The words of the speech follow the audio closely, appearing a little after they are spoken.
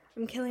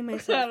I'm killing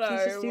myself.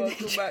 Hello,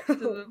 welcome back to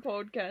the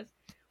podcast.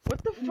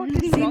 What the fuck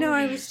is See, wrong now with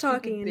I you, was stupid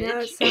talking, and now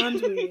it bitch?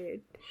 sounds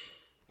weird.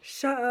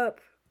 Shut up.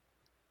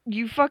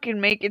 You fucking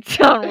make it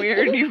sound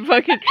weird, you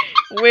fucking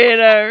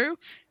weirdo.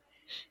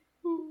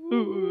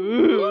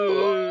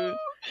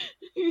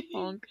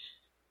 Honk.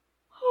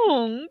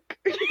 Honk.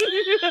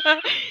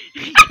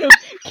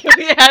 Can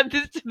we add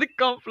this to the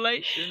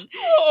compilation?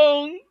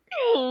 Honk.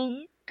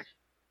 Honk.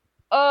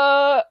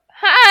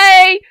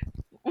 Hi!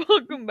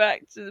 Welcome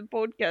back to the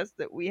podcast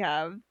that we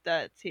have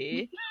that's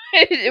here.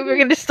 We're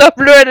gonna stop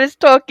Loretta's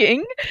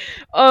talking.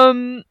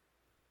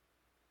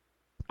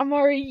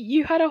 Amari,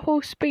 you had a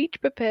whole speech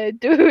prepared.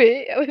 Do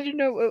it. I don't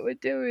know what we're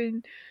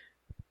doing.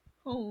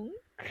 Oh.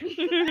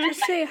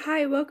 Just say,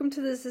 hi, welcome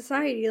to the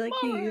society, like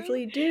you Mari.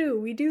 usually do.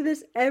 We do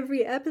this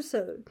every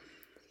episode.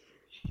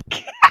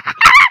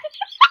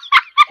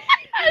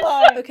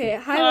 Okay,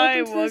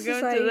 hi, welcome to the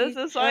society. To the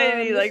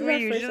society, like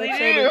we this is our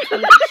usually first do.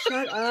 episode of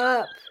Shut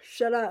up.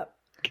 Shut up.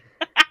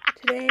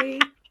 Today,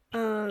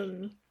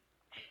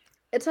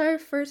 it's our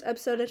first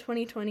episode of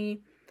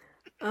 2020.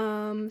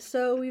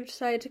 So we've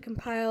decided to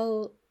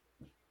compile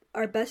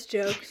our best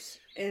jokes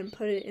and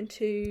put it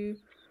into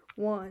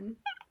one.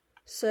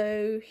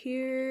 So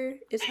here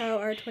is how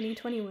our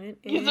 2020 went,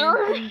 and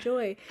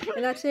enjoy.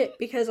 And that's it,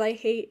 because I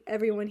hate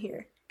everyone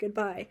here.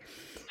 Goodbye.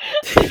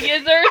 I'm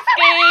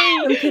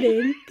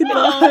kidding.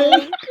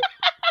 Goodbye.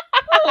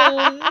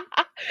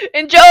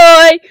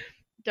 Enjoy!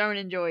 Don't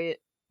enjoy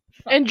it.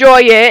 Enjoy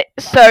it.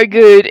 So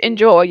good.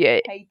 Enjoy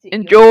it.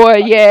 Enjoy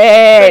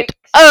it.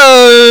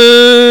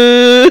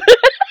 Oh.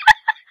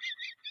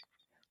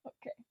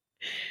 Okay.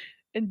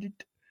 End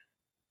it.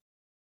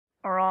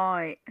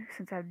 Alright,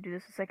 since I have to do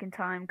this a second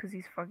time because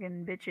these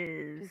fucking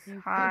bitches.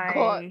 Hi.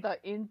 Forgot the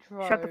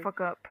intro. Shut the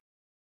fuck up.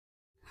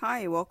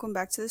 Hi, welcome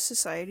back to the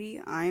society.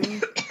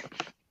 I'm...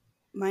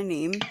 my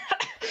name...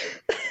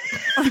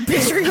 I'm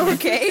picturing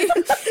okay?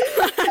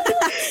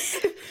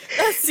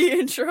 That's the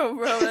intro,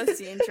 bro. That's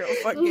the intro.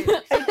 Fuck it.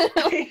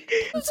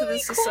 Welcome to the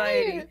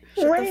society.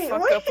 Shut the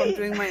fuck up, I'm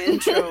doing my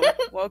intro.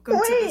 Welcome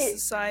to the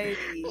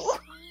society.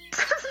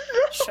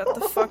 Shut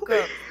the fuck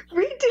up.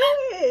 Redo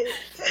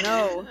it.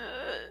 No.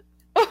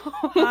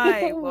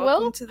 Hi,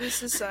 welcome to the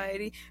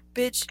society.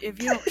 Bitch, if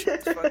you don't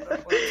shut the fuck up,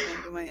 I'm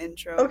gonna do my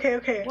intro.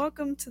 Okay.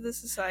 Welcome to the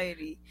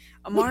society.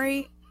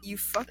 Amari, you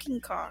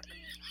fucking cock.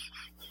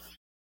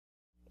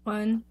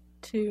 1,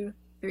 2,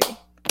 3.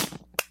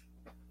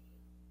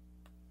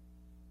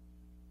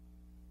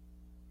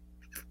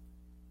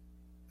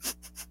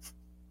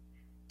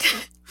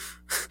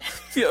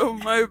 Yo,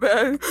 my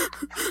bad.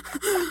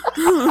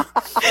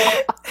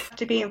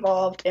 To be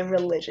involved in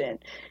religion.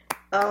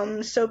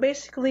 So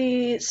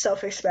basically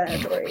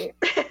self-explanatory.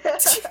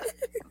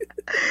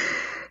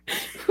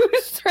 Who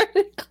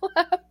started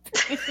clapping?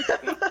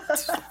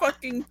 It's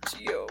fucking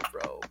Gio,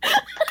 bro.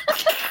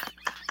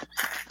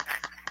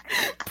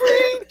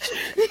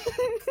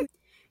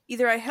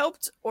 Either I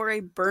helped or I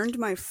burned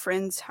my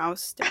friend's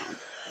house down.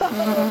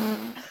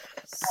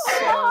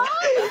 So,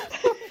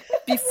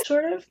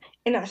 Sort of,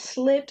 and I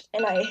slipped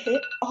and I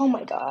hit. Oh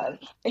my god.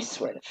 I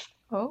swear to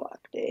fuck,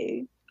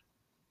 dude.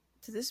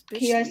 to this bitch.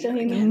 Can you guys still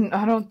hear me?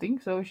 I don't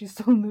think so. She's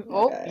still new.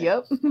 Oh, Okay.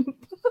 yep.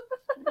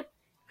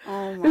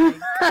 Oh my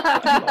god.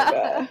 Oh my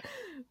god.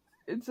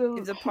 It's a.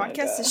 If the my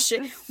podcast God. is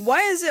shit,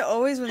 why is it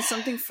always when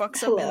something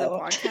fucks up in the Hello.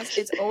 podcast,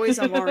 it's always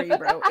Amari,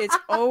 bro? It's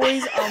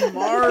always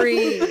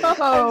Amari. I'm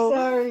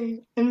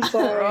sorry.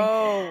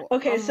 Bro.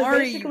 Okay, so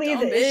Amari, basically you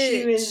the dumb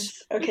issue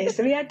bitch. is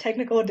so we had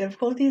technical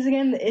difficulties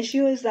again. The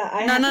issue is that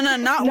I No,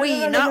 not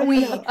we.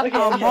 Okay,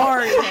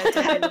 Amari had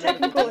I had technical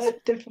technical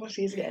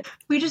difficulties again.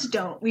 We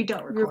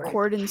don't record.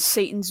 Record in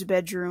Satan's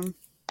bedroom.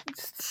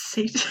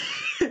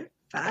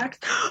 Facts.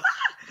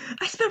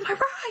 I spilled my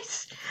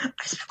rice.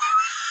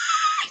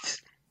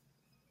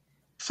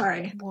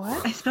 Sorry.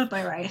 What? I spilled my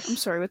I'm rice.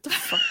 sorry, what the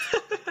fuck?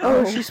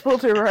 Oh, she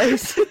spilled her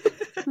rice. I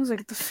was like,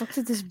 what the fuck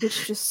did this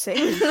bitch just say?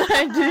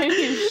 I didn't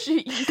hear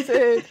shit you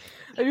said.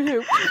 I just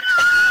heard.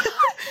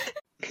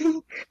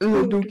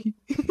 Ooh, dookie.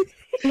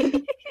 I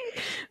didn't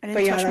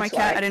But yeah, touch my that's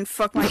cat. why. I didn't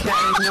fuck my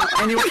cat. No,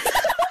 anyway.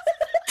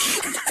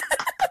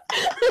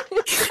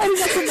 I did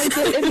not put my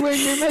dick anywhere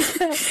near my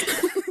cat.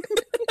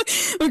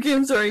 Okay,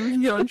 I'm sorry. We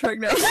can get on track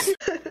now.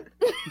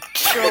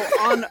 So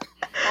on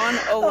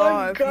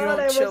Allah, if you God,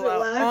 I don't chill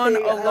wasn't out. On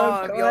laughing.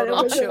 Allah, Oh, if y'all God, I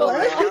don't wasn't chill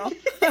right now.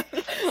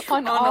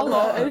 On On Allah,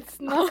 Allah. it's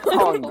not.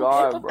 Oh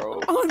God, bro.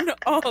 On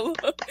Allah.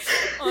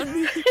 On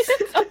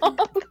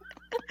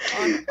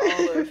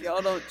Allah, if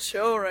y'all don't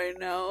chill right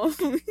now.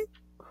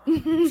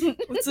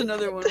 What's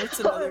another one?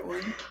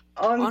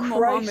 On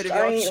Muhammad, if Christ,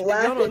 I ain't y'all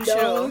laughing, don't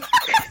chill. dog.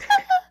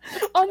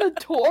 On the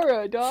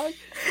Torah, dog.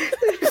 On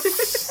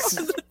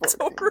the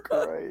Torah.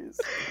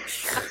 Christ.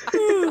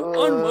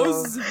 On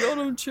Moses, if y'all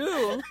don't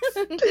chill.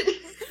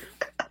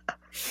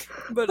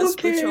 Better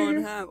split y'all in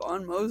Okay. half.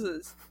 On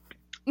Moses.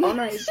 On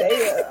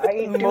Isaiah, I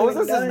ain't doing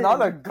Moses is nothing.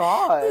 not a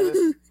god.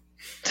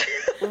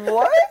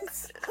 What?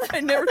 I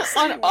never On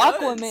said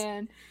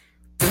Aquaman.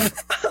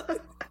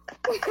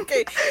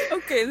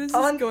 Okay, this is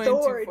On going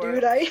Thor, too far.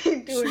 dude, I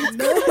ain't doing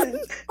nothing.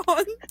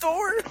 On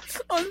Thor,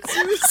 on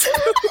Zeus.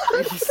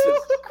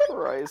 Jesus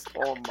Christ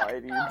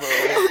almighty,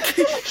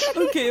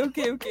 bro. Okay.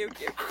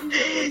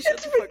 Everybody shut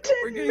the fuck up.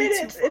 We're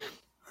getting too far.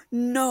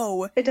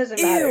 No. It doesn't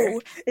Ew. matter.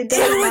 It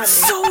doesn't Ew, matter. it's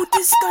so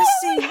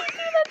disgusting.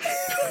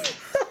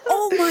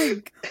 Oh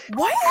my.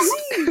 Why is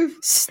he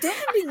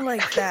standing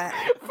like that?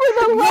 For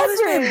the Now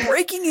this man leopard!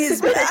 breaking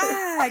his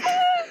back.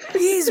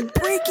 He's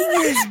breaking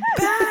his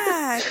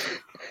back.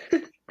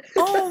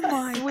 Oh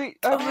my. Wait,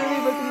 I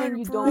really recommend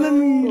you bro.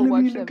 don't go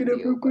watch me that look it up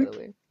video, real by quick. the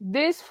way.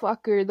 This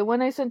fucker, the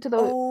one I sent to the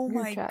Oh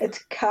group my chat.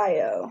 It's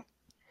Kaio.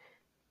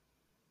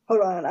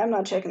 Hold on, I'm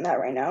not checking that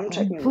right now. I'm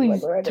checking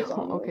Please whether it is don't,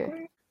 on.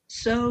 okay.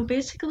 So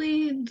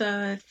basically,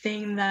 the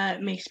thing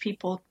that makes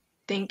people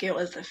think it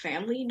was the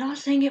family, not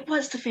saying it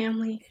was the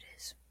family. It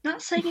is.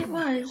 Not saying it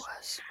was.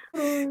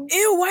 Ew,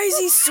 why is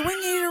he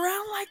swinging it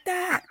around like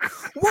that?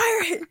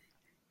 Why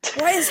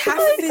is half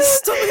of his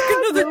stomach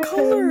another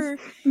color?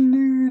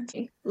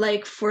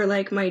 Like, for,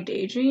 like, my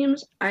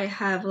daydreams, I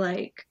have,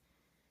 like,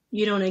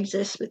 you don't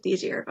exist with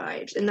these ear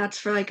vibes. And that's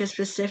for, like, a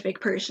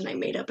specific person I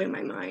made up in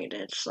my mind.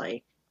 It's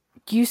like,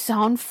 You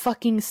sound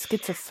fucking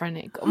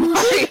schizophrenic. I'm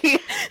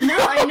like, no,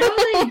 I know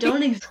they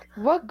don't exist.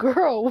 what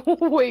girl?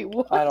 Wait,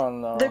 what? I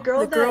don't know. The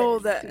girl, The girl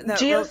that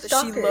Gio wrote that she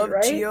stalkered, loved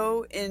right?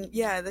 Gio in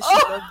that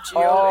she loved Gio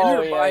in Oh,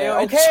 her yeah, bio yeah.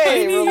 in Okay,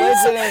 Chinese.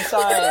 religion and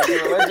science.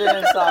 Religion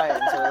and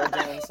science.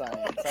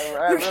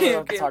 I really Okay,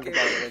 love to okay, talk okay.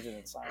 about religion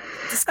and science.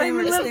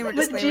 Disclaimer, I love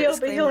with Gio,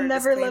 but he'll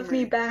never love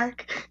me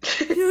back.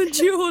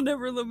 Gio will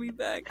never love me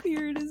back.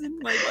 Here it is in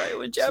my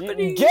bio in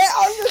Japanese. Get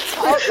on the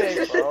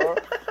topic, bro.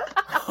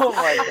 Oh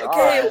my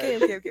god.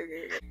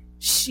 Okay.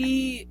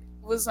 She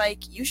was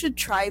like, you should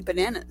try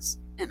bananas.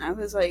 And I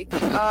was like,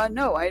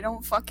 no, I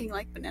don't fucking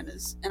like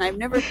bananas. And I've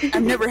never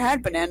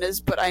had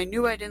bananas, but I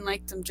knew I didn't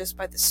like them just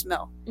by the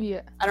smell.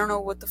 Yeah. I don't know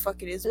what the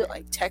fuck it is, but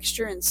like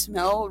texture and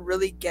smell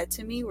really get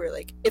to me, where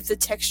like if the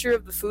texture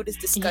of the food is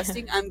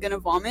disgusting, I'm gonna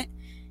vomit.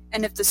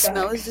 And if the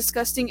smell is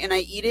disgusting and I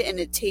eat it and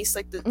it tastes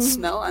like the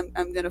smell,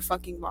 I'm gonna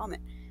fucking vomit.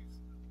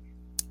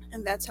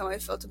 And that's how I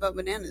felt about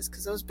bananas,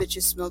 because those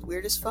bitches smelled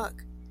weird as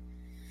fuck.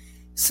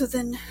 So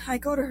then I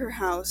go to her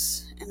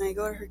house and I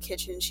go to her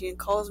kitchen. She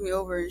calls me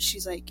over and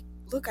she's like,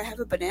 look, I have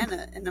a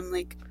banana. And I'm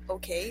like,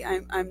 okay,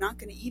 I'm not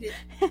gonna eat it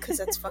because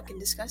that's fucking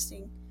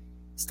disgusting.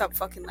 Stop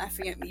fucking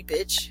laughing at me,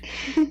 bitch.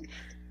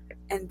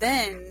 And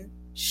then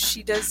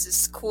she does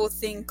this cool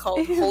thing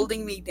called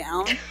holding me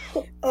down.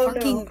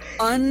 Fucking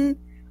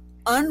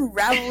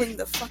unraveling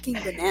the fucking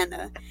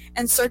banana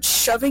and starts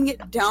shoving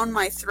it down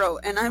my throat.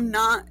 And I'm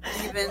not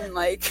even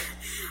like,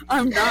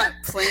 I'm not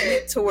playing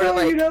it to where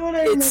like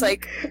it's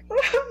like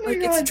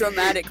it's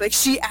dramatic. Like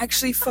she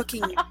actually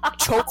fucking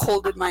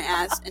chokeholded my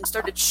ass and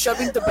started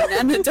shoving the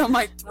banana down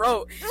my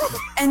throat,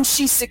 and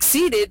she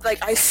succeeded.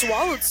 Like I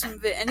swallowed some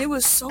of it and it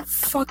was so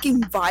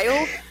fucking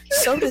vile,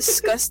 so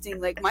disgusting.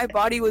 Like my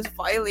body was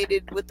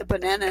violated with the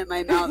banana in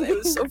my mouth. It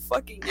was so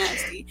fucking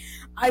nasty.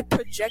 I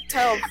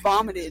projectile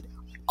vomited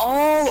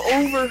all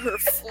over her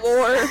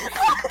floor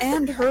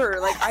and her.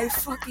 Like I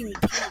fucking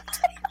puked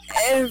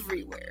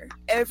everywhere,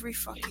 every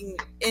fucking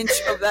inch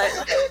of that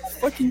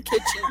fucking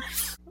kitchen.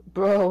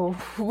 Bro,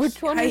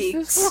 which one is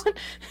this one?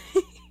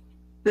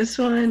 This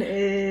one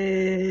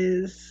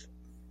is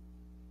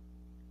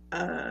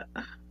Here,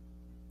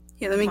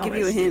 let me give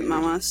you a hint,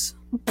 mamas.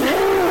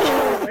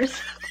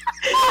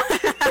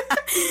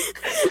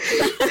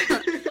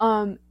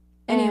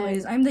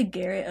 Anyways, I'm the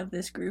Garrett of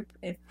this group,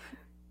 if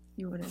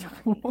you wouldn't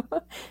know.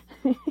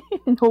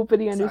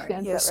 Nobody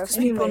understands Yes, that because reference.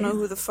 people know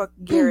who the fuck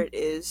Garrett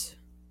is.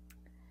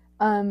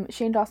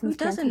 Shane Dawson's Who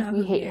doesn't canceled. know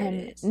We who hate Garrett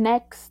him. is?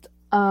 Next,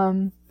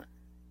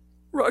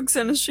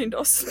 Roxanne Shane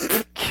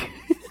Dawson.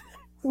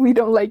 we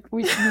don't like.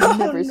 We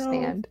never no.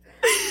 stand.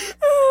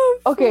 Oh,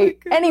 Okay,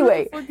 fuck.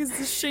 anyway. Who the fuck is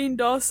the Shane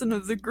Dawson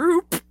of the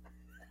group?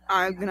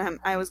 I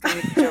was gonna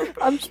make a joke,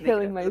 but I'm just making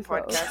killing it for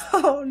the myself.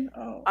 podcast. Oh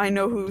no. I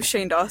know who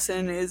Shane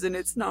Dawson is, and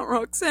it's not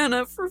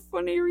Roxana for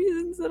funny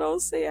reasons that I'll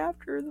say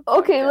after the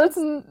Okay,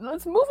 podcast.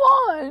 let's move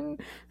on.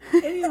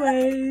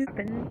 Anyway.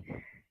 Happened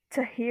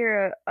to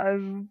hear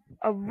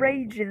a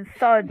raging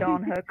thud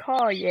on her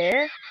car,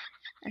 yeah?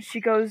 And she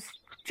goes,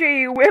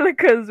 gee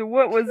willikers,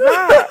 what was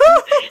that?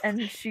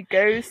 And she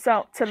goes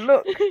out to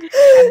look,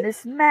 and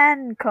this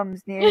man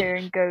comes near her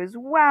and goes,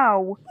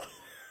 wow,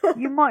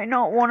 you might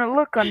not want to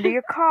look under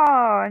your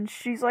car. And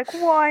she's like,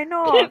 why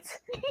not?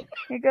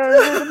 He goes,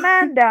 there's a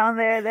man down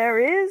there, there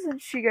is.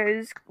 And she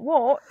goes,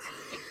 what?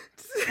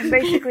 And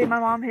basically my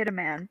mom hit a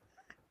man.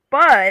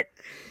 But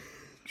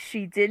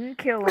she didn't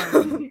kill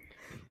him.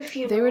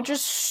 They were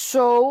just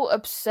so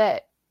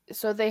upset,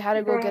 so they had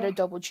to go get a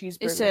double cheeseburger.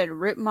 It said,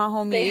 rip my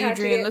homie They had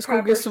to Adrian, get let's go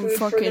proper get some food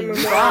for the fucking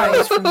memorial.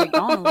 fries from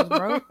McDonald's,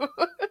 bro.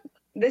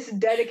 This is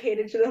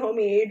dedicated to the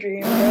homie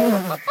Adrian,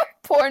 bro.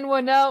 Pouring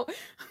one out.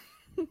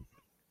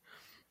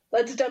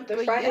 Let's dump the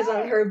But fries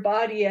yeah. on her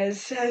body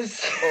as for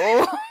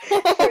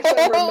Oh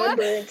some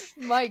remembrance.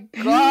 my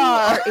You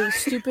god! are a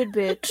stupid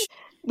bitch.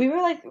 We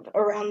were like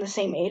around the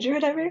same age or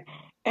whatever,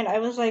 and I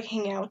was like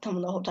hanging out with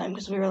them the whole time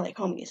because we were like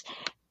homies.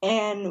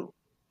 and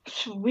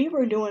we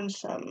were doing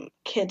some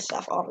kid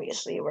stuff,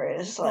 obviously, where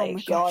it's Oh my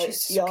like God, y'all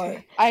Jesus, y'all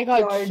okay. I got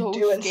y'all so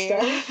doing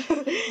scared. stuff.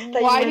 that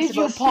Why weren't did you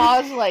supposed to.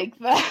 pause like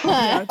Yeah,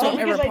 that? don't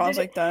ever Because I pause didn't-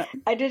 like that.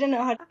 I didn't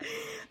know how.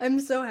 I'm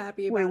so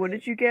happy about Wait, it. what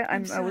did you get?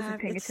 I'm I so wasn't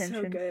happy. paying It's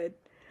attention. so good.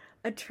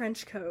 A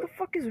trench What the coat.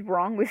 fuck is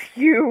wrong with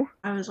you?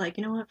 I was like,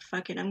 you know what?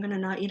 Fuck it. I'm gonna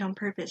not eat on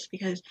purpose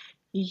because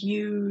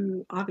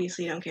you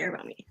obviously don't care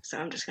about me. So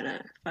I'm just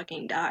gonna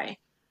fucking die.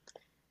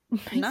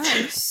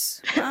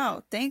 Nice.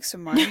 Wow, thanks,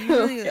 Amari. You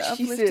really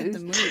uplifted the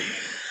Jesus.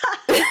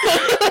 mood.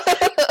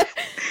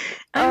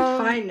 I'm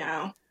fine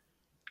now.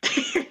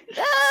 Thank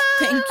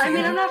you. I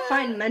mean, I'm not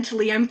fine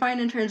mentally. I'm fine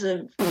in terms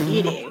of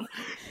eating.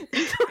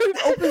 He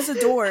opens the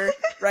door,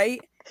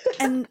 right?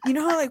 And you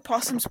know how like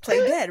possums play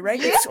dead, right?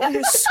 It's over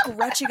here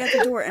scratching at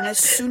the door, and as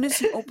soon as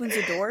he opens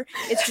the door,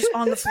 it's just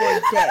on the floor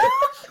dead,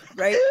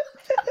 right?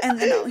 And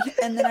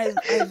then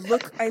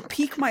I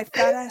peek my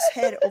fat ass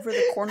head over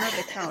the corner of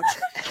the couch,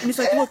 and he's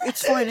like, "Look,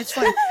 it's fine, it's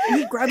fine." And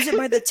he grabs it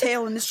by the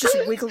tail, and it's just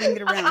wiggling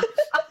it around.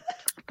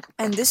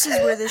 And this is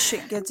where this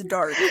shit gets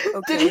dark.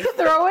 Okay. Did he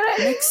throw it at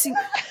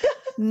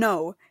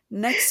you?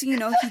 Next thing you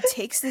know, he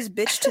takes this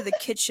bitch to the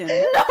kitchen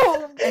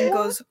No. and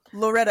goes,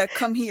 Loretta,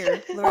 come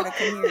here. Loretta,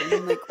 come here. And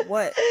I'm like,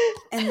 what?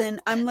 And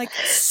then I'm like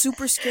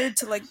super scared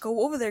to like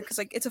go over there because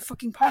like it's a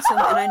fucking possum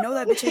and I know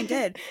that bitch ain't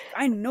dead.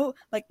 I know,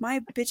 like my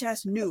bitch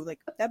ass knew, like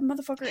that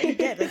motherfucker ain't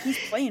dead. Like he's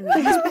playing me.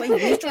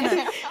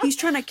 He's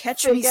trying to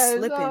catch me Big ass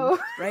slipping, though.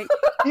 right?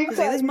 He's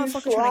like, this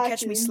motherfucker trying to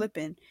catch me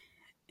slipping.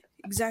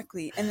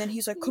 Exactly. And then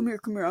he's like, come here.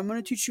 I'm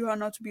gonna teach you how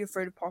not to be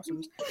afraid of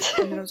possums.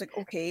 And then I was like,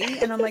 okay.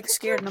 And I'm like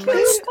scared and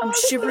I'm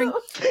shivering.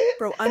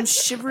 Bro, I'm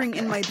shivering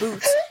in my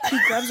boots. He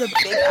grabs a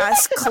big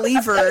ass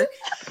cleaver.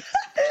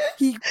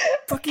 He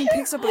fucking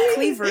picks up a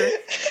cleaver,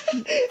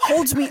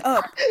 holds me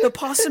up. The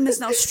possum is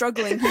now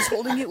struggling. He's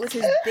holding it with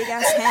his big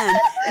ass hand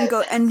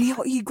and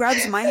he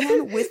grabs my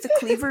hand with the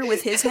cleaver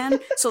with his hand.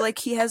 So like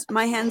he has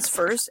my hands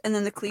first and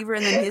then the cleaver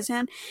and then his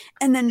hand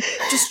and then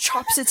just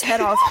chops its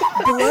head off.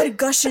 Blood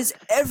gushes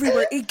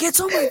everywhere. It gets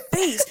on my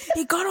face.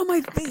 It got on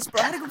my face,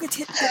 bro. I had to go get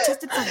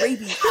tested for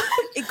rabies.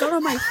 It got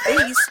on my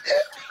face.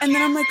 And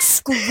then I'm like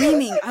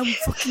screaming. I'm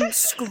fucking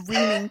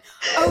screaming.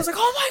 I was like,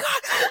 oh my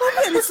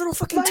god! And its little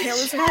fucking tail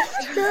is like,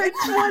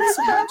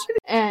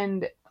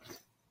 And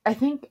I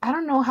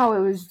don't know how it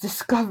was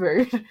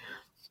discovered,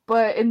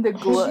 but in the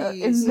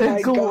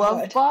My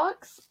glove God.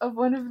 box of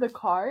one of the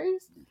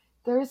cars,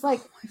 there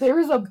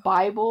was a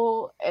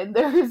Bible and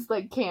there was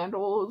like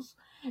candles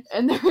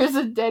and there was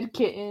a dead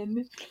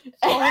kitten.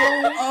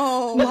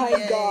 oh My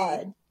yay.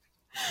 God.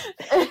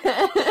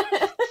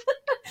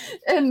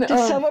 And Did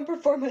someone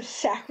perform a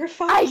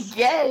sacrifice? I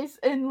guess,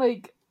 and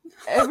like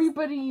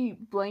everybody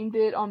blamed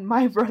it on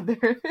my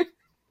brother.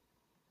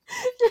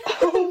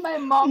 My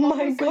mom my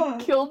almost God. like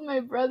killed my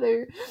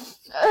brother.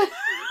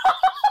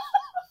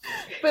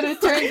 But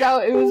it turns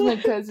out it was my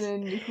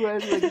cousin who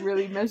has like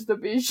really messed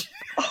up issues.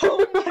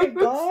 Oh my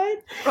God.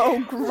 Oh Oh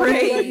my God,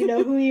 great! you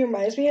know who he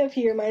reminds me of?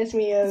 He reminds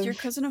me of. Is your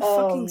cousin a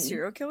fucking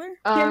serial killer?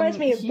 He reminds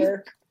me of he's-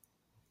 Burke.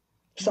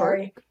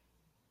 Sorry.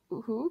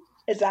 Who?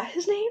 Is that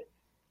his name?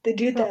 The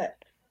dude that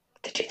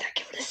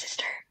killed his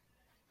sister.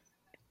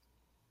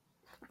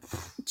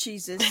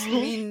 Jesus, I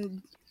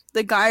mean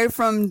the guy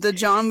from the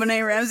John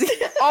Benet Ramsey.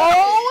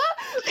 Oh!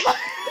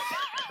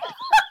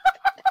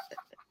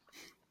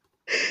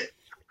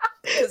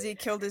 Because he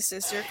killed his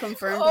sister,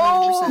 confirmed 100%.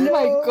 Oh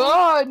my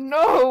God!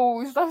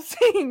 No! Stop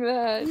saying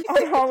that.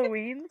 On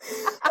Halloween,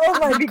 Oh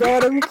my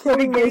God, I'm the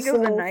killing beginning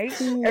of the myself.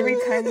 night, every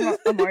time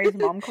Amari's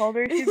mom called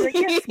her, she's like,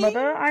 "Yes,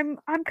 mother, I'm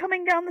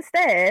coming down the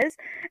stairs."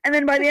 And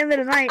then by the end of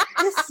the night,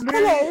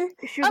 literally,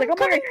 she was like,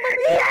 "Amari,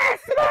 yes,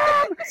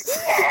 mom,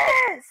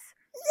 yes."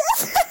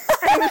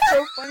 And it was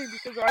so funny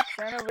because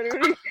Roxana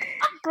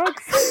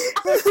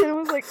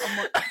was like,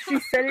 she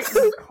said it in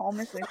the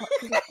calmest way.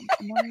 She was like,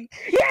 "Amari,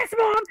 yes,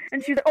 mom,"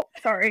 and she was like, "Oh,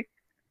 sorry."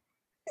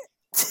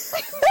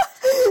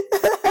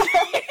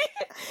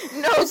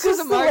 No, because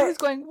Amari was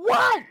going,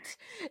 what?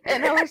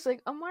 And I was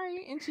like,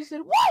 Amari, and she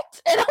said,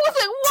 what? And I was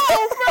like,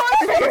 whoa, bro,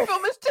 I saw her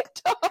film as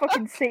TikTok.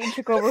 Fucking Satan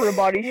took over her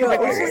body. She was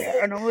like,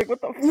 and I'm like,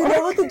 what the fuck? You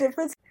know what the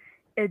difference?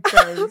 It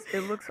does.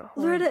 It looks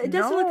horrible. Loretta, it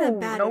doesn't look that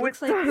bad. No, it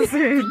looks it like doesn't.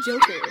 the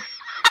Joker.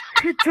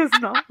 It does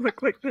not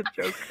look like the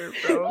Joker,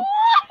 bro.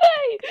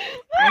 Why?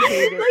 I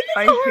hate it.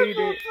 I hate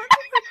it.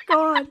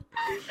 God.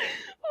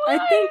 I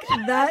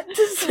think that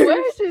deserves.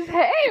 Where's his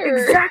hair?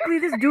 Exactly,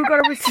 this dude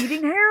got a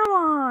receding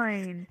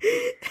hairline.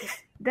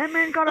 That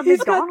man got a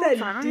He's got McDonald's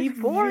sign that on deep his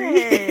V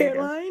forehead.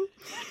 hairline.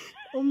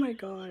 Oh my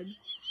God.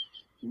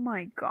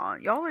 My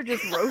God, y'all are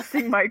just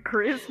roasting my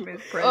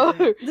Christmas Oh,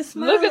 present. The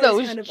smile look at is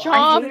those kind of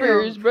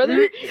chompers,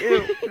 brother.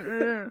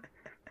 Ew.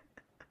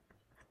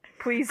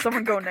 Please,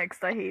 someone go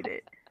next. I hate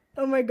it.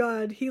 Oh my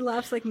God, he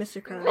laughs like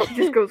Mr. Krabs. He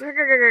just goes.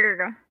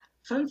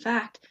 Fun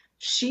fact: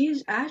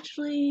 she's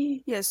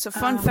actually Yes, so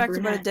fun fact about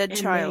a brunette, dead and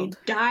child.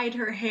 They dyed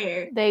her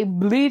hair They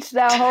bleached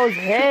that hoe's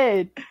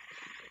head.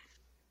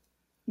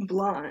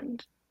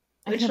 blonde.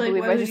 I Which, can't like,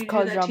 believe why I would just you do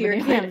called that to your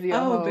Dominic kid? Ramsey a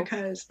Oh, hoe.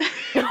 because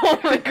Oh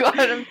my god,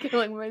 I'm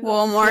killing myself.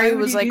 Well, Why Amari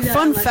would was you like, do that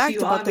fun unless fact you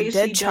about the obviously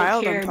dead don't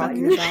child care I'm about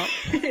talking your about.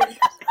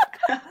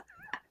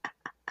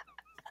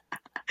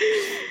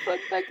 Fun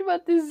fact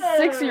about this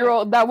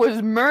 6-year-old that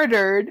was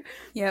murdered.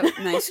 Yep,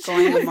 nice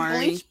going,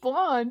 Amari. Bleach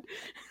blonde.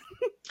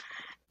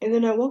 And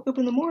then I woke up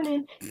in the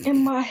morning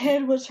and my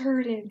head was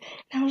hurting.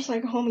 And I was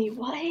like, homie,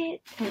 what?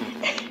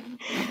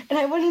 And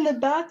I went in the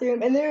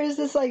bathroom and there was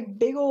this like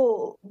big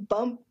old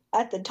bump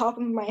at the top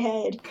of my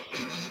head.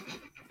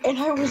 And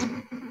I was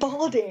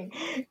balding.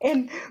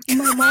 And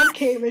my mom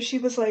came and she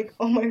was like,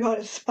 oh my god,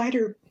 a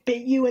spider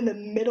bit you in the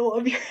middle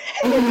of your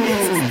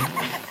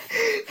head.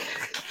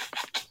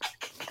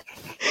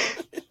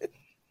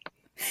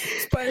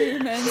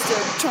 Spider-Man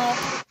said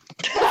chomp.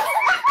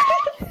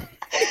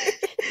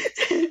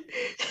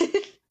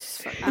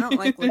 I don't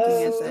like looking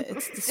at that.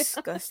 It's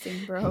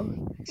disgusting,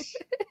 bro.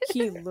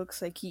 He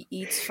looks like he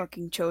eats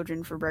fucking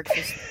children for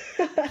breakfast.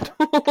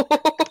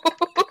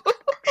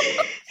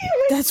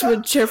 That's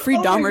what Jeffrey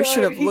Dahmer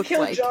should have looked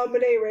like. He killed John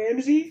Benet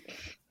Ramsey.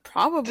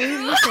 Probably.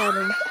 Look at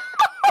him.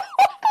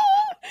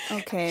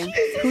 Okay,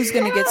 who's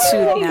gonna get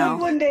sued now?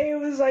 One day it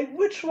was like,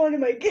 which one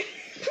am I getting?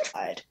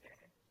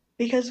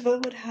 Because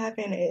what would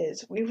happen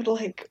is we would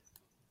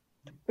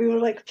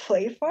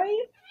play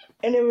fight,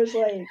 and it was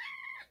like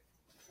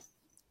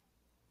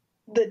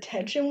the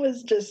tension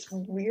was just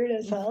weird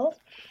as hell.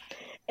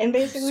 And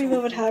basically,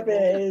 what would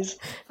happen is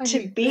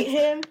to beat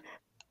him,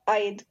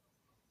 I'd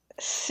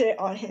sit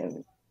on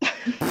him.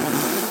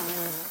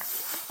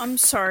 I'm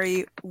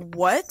sorry,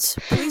 what?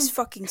 Please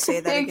fucking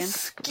say that again.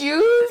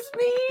 Excuse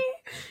me?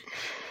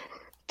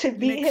 To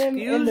beat him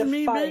in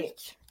the fight,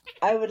 bitch?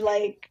 I would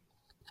like...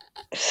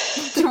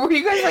 Were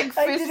you guys like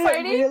I fist didn't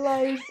fighting?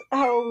 realize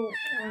how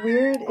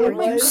weird it Were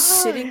you was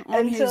sitting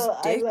on his until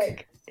I dick?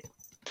 like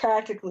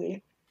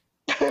practically.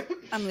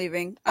 I'm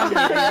leaving. I'm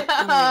leaving.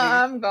 I'm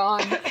I'm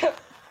gone.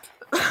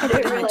 I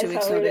leaving. didn't My 2 realize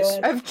weeks how weird it notice. was.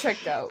 I've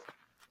checked out.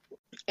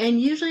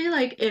 And usually,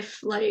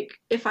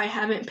 if I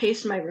haven't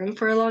paced my room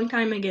for a long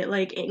time, I get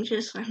like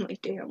anxious. I'm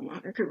like, damn, I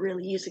could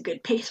really use a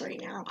good pace right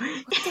now.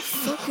 What the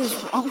fuck is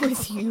wrong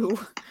with you?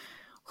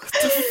 What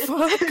the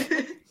fuck?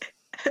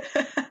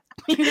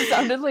 You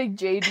sounded like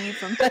JD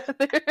from Heather.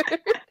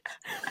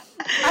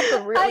 I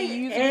could really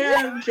use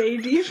am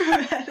JD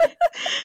from Heather.